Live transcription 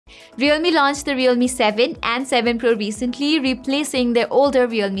Realme launched the Realme 7 and 7 Pro recently, replacing their older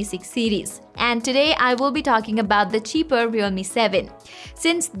Realme 6 series. And today I will be talking about the cheaper Realme 7.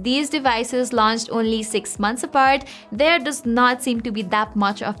 Since these devices launched only 6 months apart, there does not seem to be that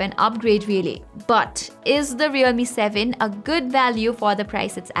much of an upgrade really. But is the Realme 7 a good value for the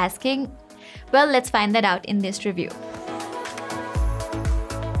price it's asking? Well, let's find that out in this review.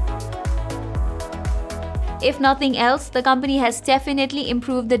 If nothing else, the company has definitely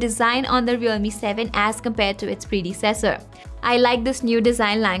improved the design on the Realme 7 as compared to its predecessor. I like this new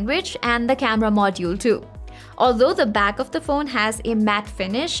design language and the camera module too. Although the back of the phone has a matte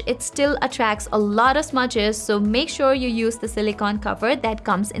finish, it still attracts a lot of smudges, so make sure you use the silicone cover that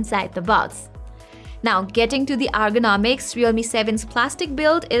comes inside the box. Now, getting to the ergonomics, Realme 7's plastic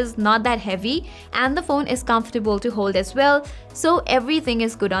build is not that heavy and the phone is comfortable to hold as well, so everything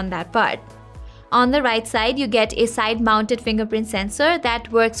is good on that part. On the right side, you get a side-mounted fingerprint sensor that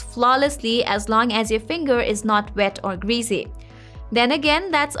works flawlessly as long as your finger is not wet or greasy. Then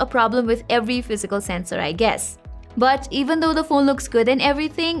again, that's a problem with every physical sensor, I guess. But even though the phone looks good and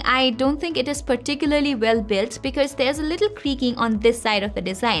everything, I don't think it is particularly well built because there's a little creaking on this side of the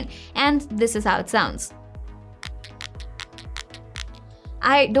design, and this is how it sounds.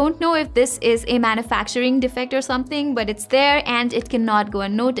 I don't know if this is a manufacturing defect or something, but it's there and it cannot go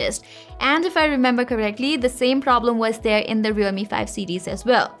unnoticed. And if I remember correctly, the same problem was there in the Realme 5 series as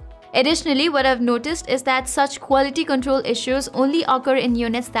well. Additionally, what I've noticed is that such quality control issues only occur in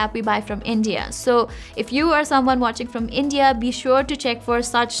units that we buy from India. So if you are someone watching from India, be sure to check for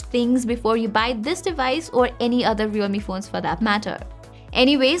such things before you buy this device or any other Realme phones for that matter.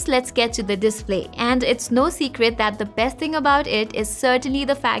 Anyways, let's get to the display, and it's no secret that the best thing about it is certainly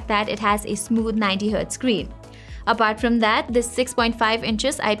the fact that it has a smooth 90Hz screen. Apart from that, this 6.5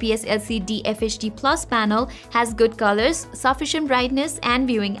 inches IPS LCD FHD Plus panel has good colors, sufficient brightness and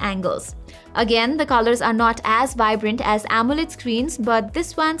viewing angles. Again, the colors are not as vibrant as AMOLED screens, but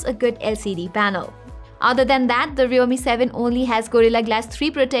this one's a good LCD panel. Other than that, the Realme 7 only has Gorilla Glass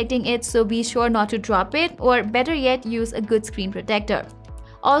 3 protecting it, so be sure not to drop it, or better yet, use a good screen protector.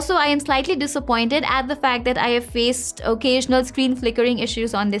 Also, I am slightly disappointed at the fact that I have faced occasional screen flickering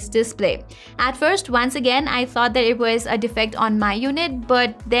issues on this display. At first, once again, I thought that it was a defect on my unit,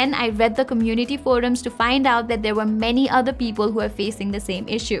 but then I read the community forums to find out that there were many other people who are facing the same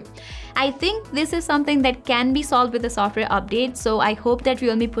issue. I think this is something that can be solved with a software update, so I hope that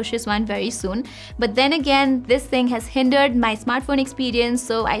Realme pushes one very soon. But then again, this thing has hindered my smartphone experience,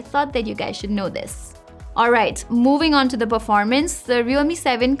 so I thought that you guys should know this. Alright, moving on to the performance, the Realme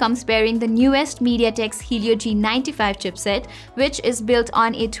 7 comes bearing the newest MediaTek's Helio G95 chipset, which is built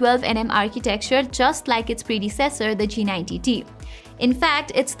on a 12nm architecture just like its predecessor, the G90T. In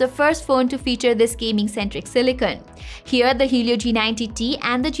fact, it's the first phone to feature this gaming-centric silicon. Here, the Helio G90T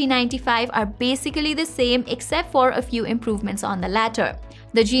and the G95 are basically the same except for a few improvements on the latter.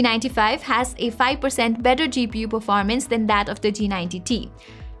 The G95 has a 5% better GPU performance than that of the G90T.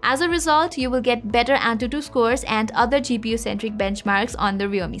 As a result, you will get better Antutu scores and other GPU-centric benchmarks on the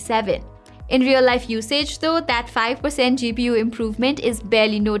Realme 7. In real-life usage though, that 5% GPU improvement is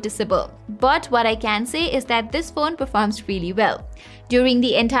barely noticeable. But what I can say is that this phone performs really well. During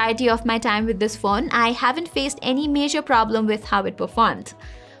the entirety of my time with this phone, I haven't faced any major problem with how it performed.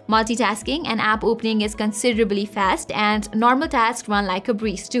 Multitasking and app opening is considerably fast, and normal tasks run like a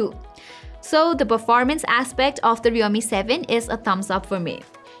breeze too. So the performance aspect of the Realme 7 is a thumbs up for me.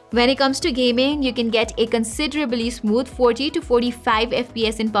 When it comes to gaming, you can get a considerably smooth 40 to 45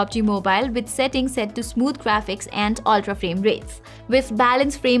 FPS in PUBG Mobile with settings set to smooth graphics and ultra frame rates. With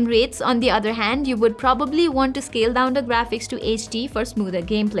balanced frame rates, on the other hand, you would probably want to scale down the graphics to HD for smoother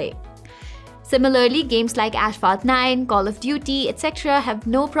gameplay. Similarly, games like Asphalt 9, Call of Duty, etc. have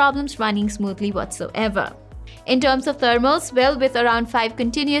no problems running smoothly whatsoever. In terms of thermals, well, with around 5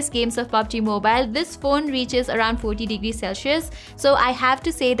 continuous games of PUBG Mobile, this phone reaches around 40 degrees Celsius, so I have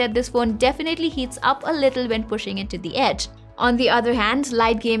to say that this phone definitely heats up a little when pushing it to the edge. On the other hand,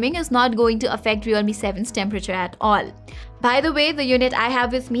 light gaming is not going to affect Realme 7's temperature at all. By the way, the unit I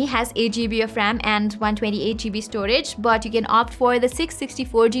have with me has 8GB of RAM and 128GB storage, but you can opt for the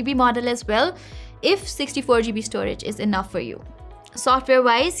 664GB model as well, if 64GB storage is enough for you.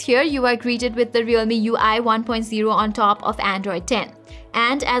 Software-wise, here you are greeted with the Realme UI 1.0 on top of Android 10.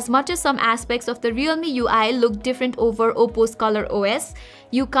 And as much as some aspects of the Realme UI look different over Oppo's Color OS,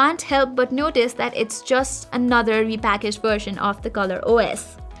 you can't help but notice that it's just another repackaged version of the Color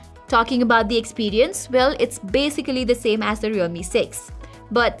OS. Talking about the experience, well, it's basically the same as the Realme 6.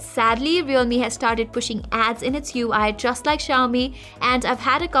 But sadly, Realme has started pushing ads in its UI just like Xiaomi, and I've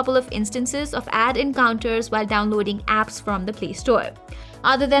had a couple of instances of ad encounters while downloading apps from the Play Store.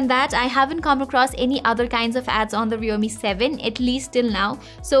 Other than that, I haven't come across any other kinds of ads on the Realme 7, at least till now.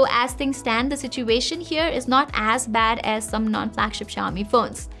 So as things stand, the situation here is not as bad as some non-flagship Xiaomi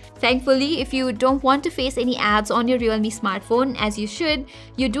phones. Thankfully, if you don't want to face any ads on your Realme smartphone, as you should,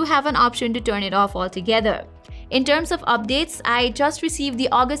 you do have an option to turn it off altogether. In terms of updates, I just received the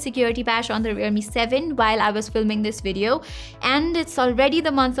August security patch on the Realme 7 while I was filming this video, and it's already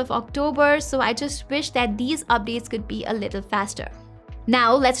the month of October, so I just wish that these updates could be a little faster.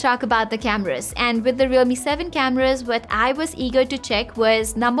 Now let's talk about the cameras. And with the Realme 7 cameras, what I was eager to check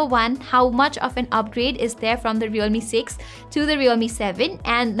was number one, how much of an upgrade is there from the Realme 6 to the Realme 7,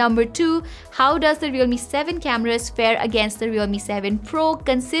 and number two, how does the Realme 7 cameras fare against the Realme 7 Pro,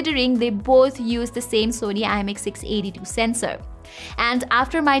 considering they both use the same Sony IMX682 sensor. And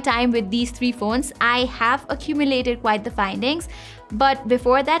after my time with these three phones, I have accumulated quite the findings, but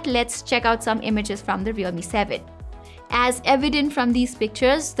before that, let's check out some images from the Realme 7. As evident from these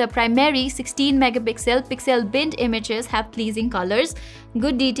pictures, the primary 16-megapixel pixel binned images have pleasing colors,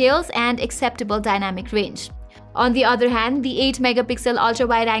 good details, and acceptable dynamic range. On the other hand, the 8-megapixel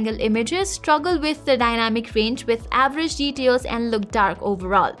ultra-wide-angle images struggle with the dynamic range with average details and look dark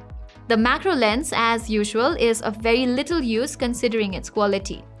overall. The macro lens, as usual, is of very little use considering its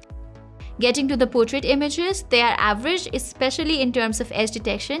quality. Getting to the portrait images, they are average, especially in terms of edge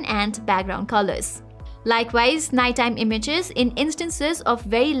detection and background colors. Likewise, nighttime images in instances of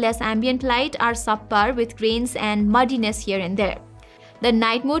very less ambient light are subpar with grains and muddiness here and there. The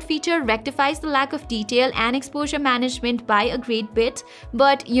night mode feature rectifies the lack of detail and exposure management by a great bit,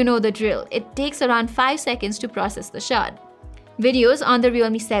 but you know the drill, it takes around 5 seconds to process the shot. Videos on the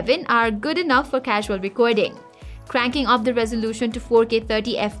Realme 7 are good enough for casual recording. Cranking up the resolution to 4K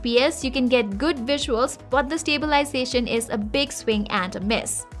 30 FPS, you can get good visuals, but the stabilization is a big swing and a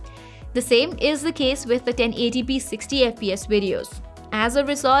miss. The same is the case with the 1080p 60 FPS videos. As a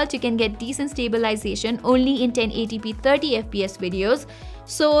result, you can get decent stabilization only in 1080p 30 FPS videos,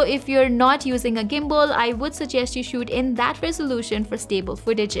 so if you're not using a gimbal, I would suggest you shoot in that resolution for stable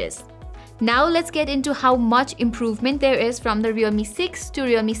footages. Now let's get into how much improvement there is from the Realme 6 to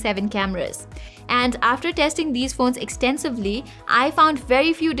Realme 7 cameras. And after testing these phones extensively, I found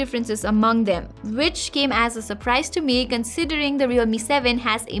very few differences among them, which came as a surprise to me considering the Realme 7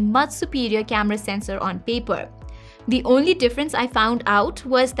 has a much superior camera sensor on paper. The only difference I found out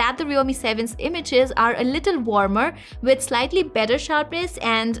was that the Realme 7's images are a little warmer with slightly better sharpness,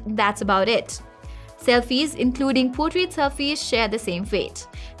 and that's about it. Selfies, including portrait selfies, share the same fate.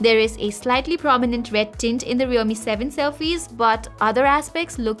 There is a slightly prominent red tint in the Realme 7 selfies, but other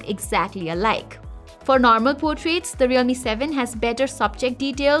aspects look exactly alike. For normal portraits, the Realme 7 has better subject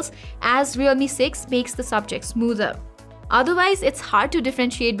details, as Realme 6 makes the subject smoother. Otherwise, it's hard to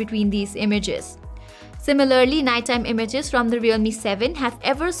differentiate between these images. Similarly, nighttime images from the Realme 7 have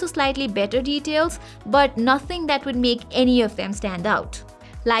ever so slightly better details, but nothing that would make any of them stand out.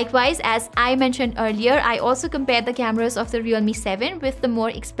 Likewise, as I mentioned earlier, I also compared the cameras of the Realme 7 with the more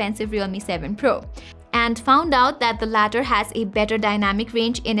expensive Realme 7 Pro, and found out that the latter has a better dynamic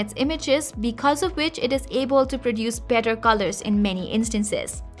range in its images, because of which it is able to produce better colors in many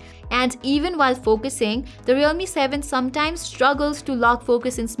instances. And even while focusing, the Realme 7 sometimes struggles to lock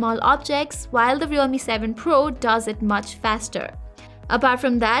focus in small objects, while the Realme 7 Pro does it much faster. Apart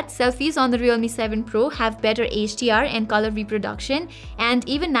from that, selfies on the Realme 7 Pro have better HDR and color reproduction, and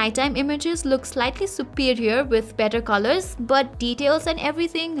even nighttime images look slightly superior with better colors, but details and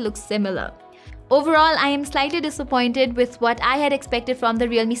everything look similar. Overall, I am slightly disappointed with what I had expected from the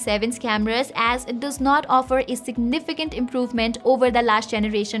Realme 7's cameras, as it does not offer a significant improvement over the last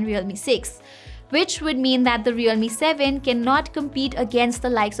generation Realme 6. Which would mean that the Realme 7 cannot compete against the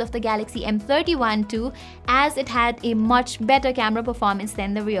likes of the Galaxy M31 II, as it had a much better camera performance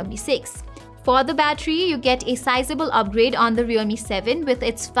than the Realme 6. For the battery, you get a sizable upgrade on the Realme 7 with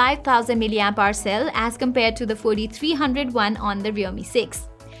its 5000 mAh cell as compared to the 4300 one on the Realme 6.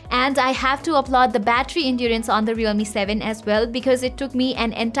 And I have to applaud the battery endurance on the Realme 7 as well, because it took me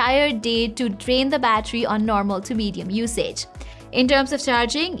an entire day to drain the battery on normal to medium usage. In terms of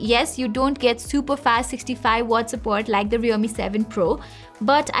charging, yes, you don't get super fast 65 watt support like the Realme 7 Pro,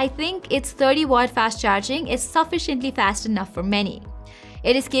 but I think its 30 watt fast charging is sufficiently fast enough for many.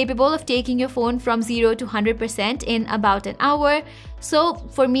 It is capable of taking your phone from 0 to 100% in about an hour, so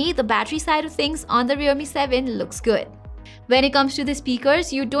for me, the battery side of things on the Realme 7 looks good. When it comes to the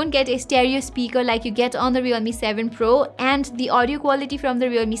speakers, you don't get a stereo speaker like you get on the Realme 7 Pro, and the audio quality from the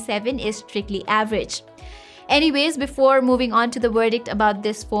Realme 7 is strictly average. Anyways, before moving on to the verdict about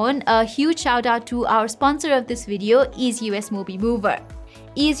this phone, a huge shout out to our sponsor of this video, EaseUS Mobi Mover.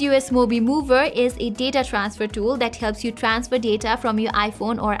 EaseUS Mobi Mover is a data transfer tool that helps you transfer data from your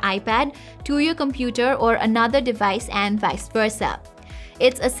iPhone or iPad to your computer or another device and vice versa.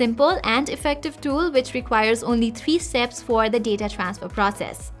 It's a simple and effective tool which requires only 3 steps for the data transfer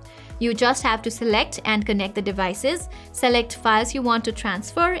process. You just have to select and connect the devices, select files you want to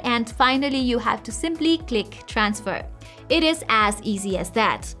transfer, and finally you have to simply click transfer. It is as easy as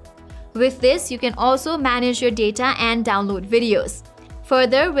that. With this, you can also manage your data and download videos.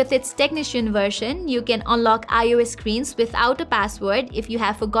 Further, with its technician version, you can unlock iOS screens without a password if you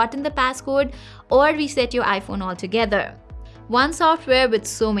have forgotten the passcode or reset your iPhone altogether. One software with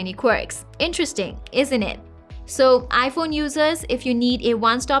so many quirks. Interesting, isn't it? So, iPhone users, if you need a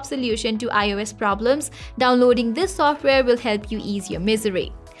one-stop solution to iOS problems, downloading this software will help you ease your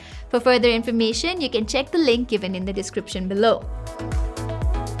misery. For further information, you can check the link given in the description below.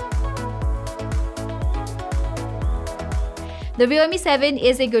 The Realme 7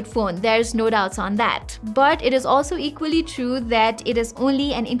 is a good phone, there's no doubts on that. But it is also equally true that it is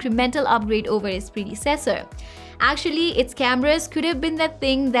only an incremental upgrade over its predecessor. Actually, its cameras could have been that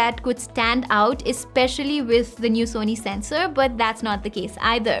thing that could stand out, especially with the new Sony sensor, but that's not the case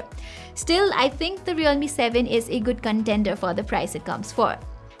either. Still, I think the Realme 7 is a good contender for the price it comes for.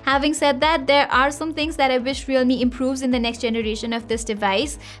 Having said that, there are some things that I wish Realme improves in the next generation of this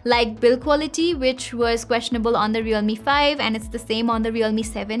device, like build quality, which was questionable on the Realme 5 and it's the same on the Realme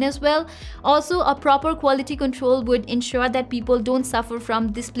 7 as well. Also, a proper quality control would ensure that people don't suffer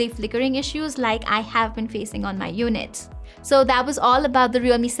from display flickering issues like I have been facing on my unit. So that was all about the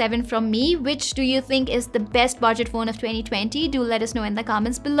Realme 7 from me. Which do you think is the best budget phone of 2020? Do let us know in the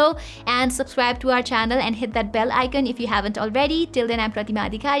comments below, and subscribe to our channel and hit that bell icon if you haven't already. Till then, I'm Pratima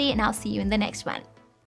Adhikari and I'll see you in the next one.